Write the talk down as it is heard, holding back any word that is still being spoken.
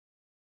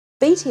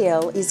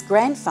BTL is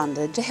grant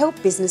funded to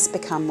help business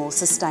become more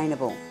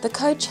sustainable. The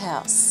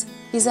CoachHouse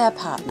is our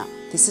partner.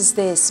 This is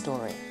their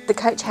story. The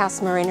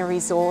CoachHouse Marina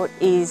Resort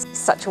is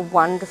such a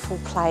wonderful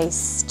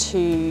place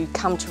to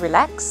come to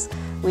relax.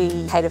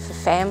 We cater for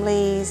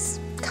families,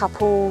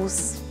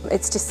 couples.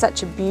 It's just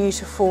such a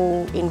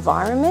beautiful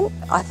environment.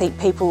 I think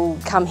people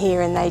come here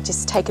and they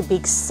just take a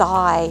big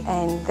sigh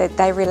and that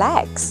they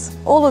relax.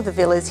 All of the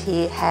villas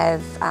here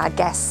have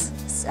gas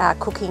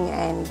cooking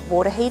and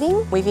water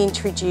heating. We've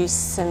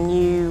introduced some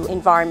new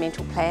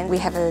environmental plans. We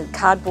have a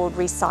cardboard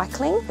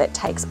recycling that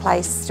takes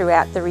place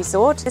throughout the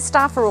resort. The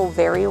staff are all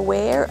very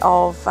aware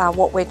of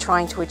what we're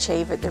trying to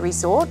achieve at the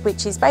resort,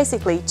 which is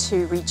basically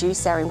to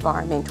reduce our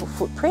environmental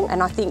footprint,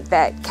 and I think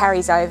that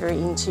carries over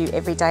into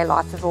everyday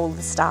life of all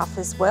the staff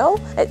as well.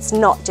 It's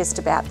not just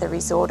about the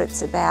resort,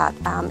 it's about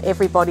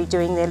everybody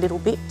doing their little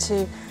bit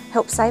to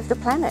help save the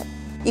planet.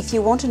 If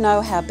you want to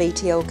know how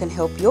BTL can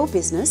help your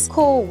business,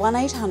 call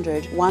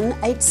 1800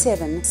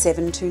 187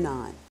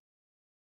 729.